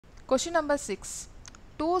Question number 6.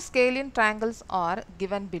 Two scalene triangles are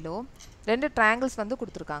given below. ரெண்டு triangles வந்து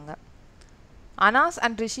கொடுத்திருக்காங்க. Anas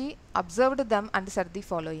and Rishi observed them and said the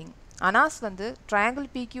following. Anas வந்து triangle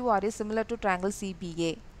PQR is similar to triangle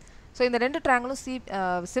CBA. So இந்த ரெண்டு triangles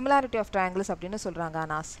similarity of triangles அப்படின்னு சொல்றாங்க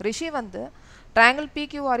Anas. Rishi வந்து triangle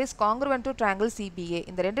PQR is congruent to triangle CBA.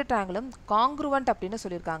 இந்த ரெண்டு triangleம் congruent அப்படின்னு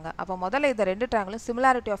சொல்லிருக்காங்க. அப்ப முதல்ல இந்த ரெண்டு triangleம்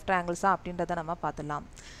similarity of triangles அப்படின்றத நம்ம பார்த்துடலாம்.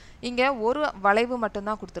 இங்க ஒரு வளைவு மட்டும்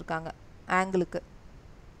தான் கொடுத்திருக்காங்க ஆங்கிளுக்கு.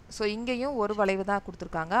 சோ இங்கேயும் ஒரு வளைவு தான்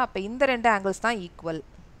கொடுத்திருக்காங்க. அப்ப இந்த ரெண்டு ஆங்கிள்ஸ் தான் ஈக்குவல்.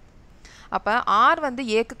 அப்ப R வந்து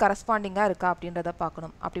A க்கு கரஸ்பாண்டிங்கா இருக்கா அப்படின்றத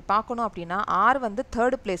பார்க்கணும். அப்படி பார்க்கணும் அப்படினா R வந்து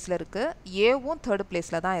 3rd பிளேஸ்ல இருக்கு, A வும் 3rd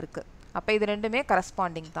பிளேஸ்ல தான் இருக்கு. அப்ப இது ரெண்டுமே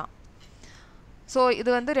கரஸ்பாண்டிங் தான். சோ இது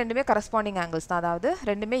வந்து ரெண்டுமே கரஸ்பாண்டிங் ஆங்கிள்ஸ் தான். அதாவது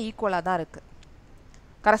ரெண்டுமே ஈக்குவலா தான் இருக்கு.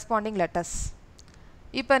 Corresponding letters.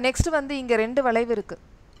 இப்போ நெக்ஸ்ட் வந்து இங்க ரெண்டு வளைவு இருக்கு.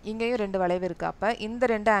 இங்கேயும் ரெண்டு வளைவு இருக்கு. அப்ப இந்த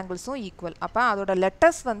ரெண்டு ஆங்கிள்ஸும் ஈக்குவல். அப்ப அதோட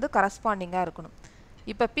லெட்டர்ஸ் வந்து கரஸ்பாண்டிங்கா இருக்கணும்.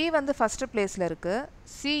 இப்ப P வந்து ஃபர்ஸ்ட் பிளேஸ்ல இருக்கு,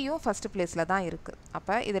 C யும் ஃபர்ஸ்ட் பிளேஸ்ல தான் இருக்கு. அப்ப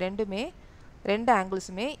இது ரெண்டுமே ரெண்டு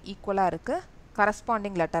ஆங்கிள்ஸுமே ஈக்குவலா இருக்கு,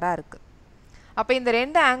 கரஸ்பாண்டிங் லெட்டரா இருக்கு. அப்ப இந்த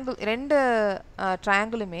ரெண்டு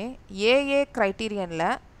ட்ரையாங்கிளுமே AA கிரைட்டீரியன்ல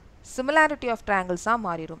சிமிலாரிட்டி ஆஃப் ட்ரையாங்கிள்ஸா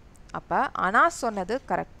மாறிடும். அப்ப அனாஸ் சொன்னது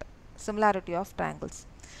கரெக்ட், சிமிலாரிட்டி ஆஃப் ட்ரையாங்கிள்ஸ்.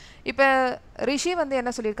 இப்ப ரிஷி வந்து என்ன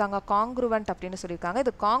சொல்லிருக்காங்க, காங்க்ருவென்ட் அப்படினு சொல்லிருக்காங்க.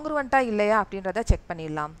 இது காங்க்ருவென்ட்டா இல்லையா அப்படின்றத செக்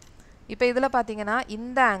பண்ணிடலாம். இப்போ இதுல பாத்தீங்கன்னா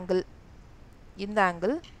இந்த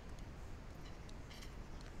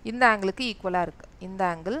ஆங்கிளுக்கு ஈக்குவலா இருக்கு. இந்த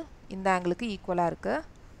ஆங்கிளுக்கு ஈக்குவலா இருக்கு.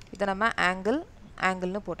 இத நம்ம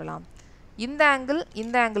ஆங்கிள்னு போடலாம். இந்த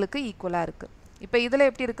ஆங்கிளுக்கு ஈக்குவலா இருக்கு. இப்போ இதுல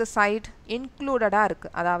எப்படி இருக்கு, சைடு இன்க்ளூடடா இருக்கு.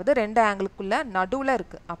 அதாவது ரெண்டு ஆங்கிளுக்குள்ள நடுவுல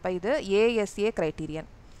இருக்கு. அப்ப இது ASA கிரைட்டீரியன்.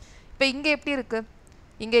 இப்போ இங்க எப்படி இருக்கு,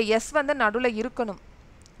 இங்க S வந்து நடுவுல இருக்கணும்.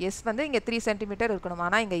 S வந்து இங்க 3 cm இருக்கணும்.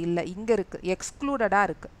 ஆனா இங்க இல்ல, இங்க இருக்கு, எக்ஸ்க்ளூடடா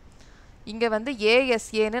இருக்கு. இங்க வந்து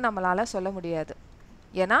ASA ன்னு நம்மளால சொல்ல முடியாது.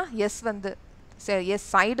 ஏனா S வந்து S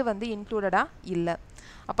சைடு வந்து இன்க்ளூடடா இல்ல.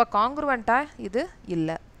 அப்ப காங்க்ருவென்ட்டா இது இல்ல.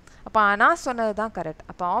 அப்ப அனாஸ் சொன்னது தான் கரெக்ட்.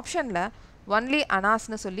 அப்ப ஆப்ஷன்ல ஒன்லி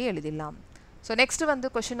அனாஸ்னு சொல்லி எழுதிடலாம். சோ நெக்ஸ்ட் வந்து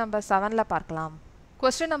क्वेश्चन நம்பர் 7ல பார்க்கலாம்.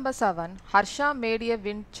 Question number 7. Harsha made a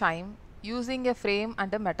wind chime using a frame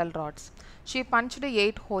and metal rods. She punched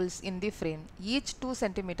 8 holes in the frame, each 2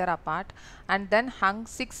 cm apart, and then hung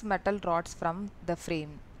 6 metal rods from the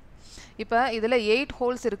frame. இப்போ இதுல 8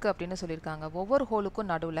 holes இருக்கு அப்படினு சொல்லிருக்காங்க. ஒவ்வொரு ஹோலுக்கும்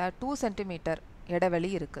நடுவுல 2 cm இடைவெளி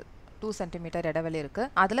இருக்கு. 2 cm இடைவெளி இருக்கு.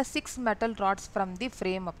 அதுல 6 metal rods from the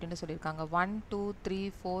frame அப்படினு சொல்லிருக்காங்க. 1 2 3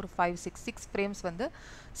 4 5 6 frames வந்து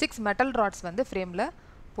 6 metal rods வந்து frameல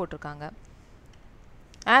போட்டுருக்காங்க.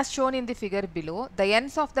 As shown in the figure below, the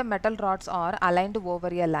ends of the metal rods are aligned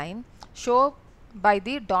over a line shown by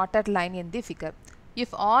the dotted line in the figure. If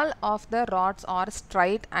all of the rods are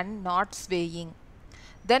straight and not swaying,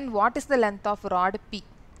 then what is the length of rod P?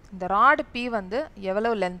 இந்த rod P வந்து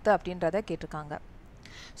எவ்வளவு length அப்படின்றத கேட்டிருக்காங்க.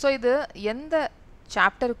 So இது எந்த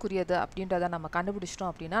சாப்டருக்குரியது அப்படின்றத நம்ம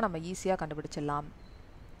கண்டுபிடிச்சிட்டோம் அப்படின்னா நம்ம ஈஸியாக கண்டுபிடிச்சிடலாம்.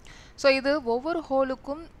 ஸோ இது ஒவ்வொரு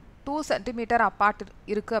ஹோலுக்கும் 2 cm அப்பார்ட்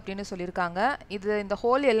இருக்கு அப்படின்னு சொல்லியிருக்காங்க. இந்த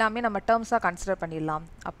ஹோல் எல்லாமே நம்ம டேர்ம்ஸாக கன்சிடர் பண்ணிடலாம்.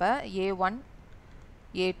 அப்போ A1,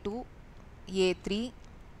 A2, A3,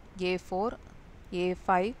 A4,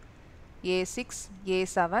 A5, A6,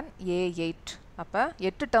 A7, A8. அப்போ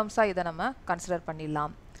 8 டேர்ம்ஸாக இதை நம்ம கன்சிடர்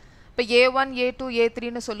பண்ணிடலாம். இப்போ A1, A2,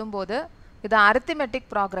 A3ன்னு சொல்லும்போது இது அரித்மெட்டிக்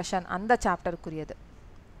ப்ராக்ரஷன் அந்த சாப்டருக்குரியது.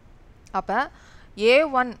 அப்போ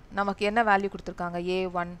A1 நமக்கு என்ன வேல்யூ கொடுத்துருக்காங்க,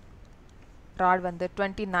 A1 ராட் வந்து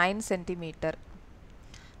 29 cm.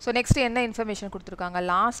 ஸோ நெக்ஸ்ட் என்ன இன்ஃபர்மேஷன் கொடுத்துருக்காங்க,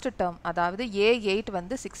 லாஸ்ட் டேர்ம் அதாவது A8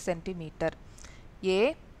 வந்து 6 cm.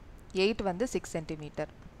 A8 வந்து 6 cm.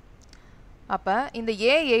 அப்போ இந்த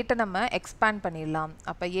A8 நம்ம எக்ஸ்பேண்ட் பண்ணிடலாம்.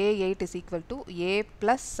 அப்போ A8 is equal to A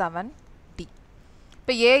plus 7D.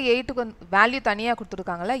 இப்போ A8க்கு வேல்யூ தனியாக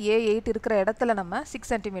கொடுத்துருக்காங்கல்ல, A8 இருக்கிற இடத்துல நம்ம 6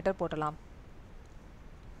 cm போடலாம்.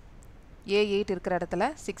 A8 இருக்கிற இடத்துல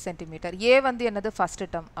 6 cm. A வந்து என்னது ஃபர்ஸ்ட்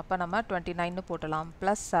டேர்ம். அப்போ நம்ம 29ன்னு போடலாம்.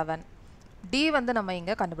 ப்ளஸ் 7. D வந்து நம்ம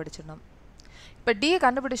இங்கே கண்டுபிடிச்சிடணும். இப்போ D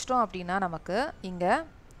கண்டுபிடிச்சிட்டோம் அப்படின்னா நமக்கு இங்கே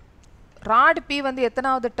ராட் P வந்து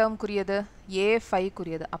எத்தனாவது டேர்ம்க்குரியது,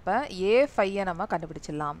 A5க்குரியது. அப்போ A5 நம்ம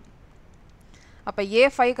கண்டுபிடிச்சிடலாம். அப்போ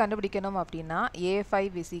A5 கண்டுபிடிக்கணும் அப்படின்னா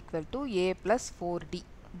A5 is equal to A plus 4D.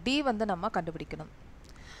 D வந்து நம்ம கண்டுபிடிக்கணும்.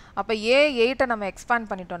 அப்போ A8 நம்ம எக்ஸ்பேண்ட்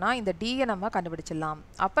பண்ணிட்டோம்னா இந்த D நம்ம கண்டுபிடிச்சிடலாம்.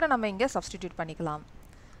 அப்புறம் நம்ம இங்கே சப்ஸ்டிடியூட் பண்ணிக்கலாம்.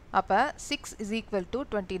 அப்போ 6 is equal to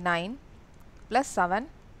 29 plus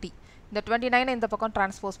 7D. இந்த 29 இந்த பக்கம்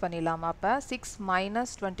டிரான்ஸ்போஸ் பண்ணிடலாம். அப்போ 6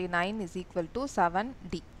 minus 29 is equal to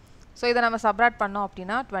 7D. So இதை நம்ம சப்ராக்ட் பண்ணோம்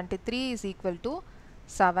அப்படின்னா 23 is equal to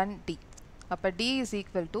 7D. அப்போ D is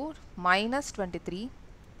equal to minus 23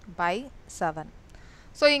 by 7.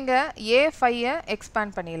 So இங்கே A5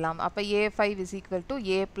 எக்ஸ்பேண்ட் பண்ணிடலாம். அப்போ A5 is equal to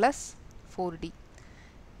A plus 4D.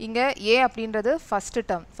 இங்கே A அப்படின்றது ஃபஸ்ட்டு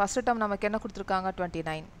டேர்ம். ஃபஸ்ட்டு டேர்ம் நமக்கு என்ன கொடுத்துருக்காங்க?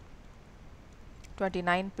 29.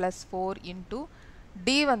 29 plus 4 into D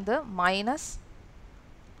வந்து minus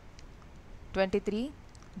 23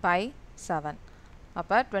 by 7.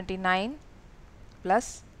 அப்போ 29 plus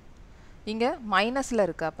இங்கே மைனஸில்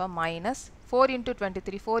இருக்குது. அப்போ மைனஸ் 4 into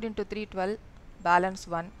 23. 4 into 3 12. பேலன்ஸ்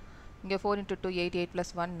 1. இங்கே 4 into 2 8. 8 plus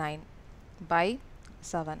 1 9 by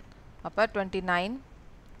 7. அப்போ 29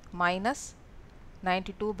 minus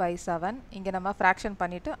 92 by 7. இங்கே நம்ம ஃப்ராக்ஷன்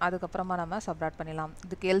பண்ணிவிட்டு அதுக்கப்புறமா நம்ம சப்ராக்ட் பண்ணிடலாம்.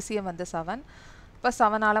 இதுக்கு எல்சிஎம் வந்து 7. இப்போ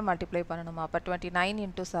 7ஆல் மல்டிப்ளை பண்ணணுமா? அப்போ 29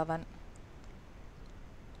 into 7.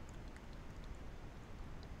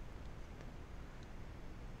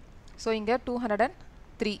 ஸோ இங்கே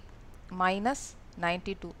 203 மைனஸ்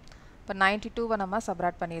 92. இப்போ 92வை நம்ம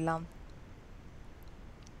சப்ராக்ட் பண்ணிடலாம்.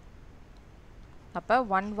 அப்போ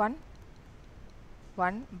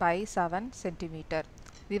 111 by 7 சென்டிமீட்டர்.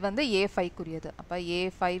 இது வந்து A5க்குரியது. அப்போ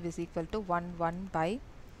A5 is equal to 11 by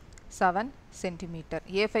 7 centimetre.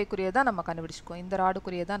 A5க்குரியதான் நம்ம கண்டுபிடிச்சிக்கோம். இந்த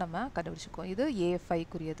ராடுக்குரியதான் நம்ம கண்டுபிடிச்சிக்கோம். இது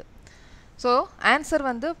A5க்குரியது. ஸோ ஆன்சர்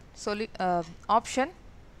வந்து ஆப்ஷன்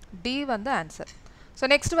D வந்து ஆன்சர். ஸோ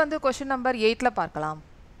நெக்ஸ்ட் வந்து கொஷின் நம்பர் 8ல் பார்க்கலாம்.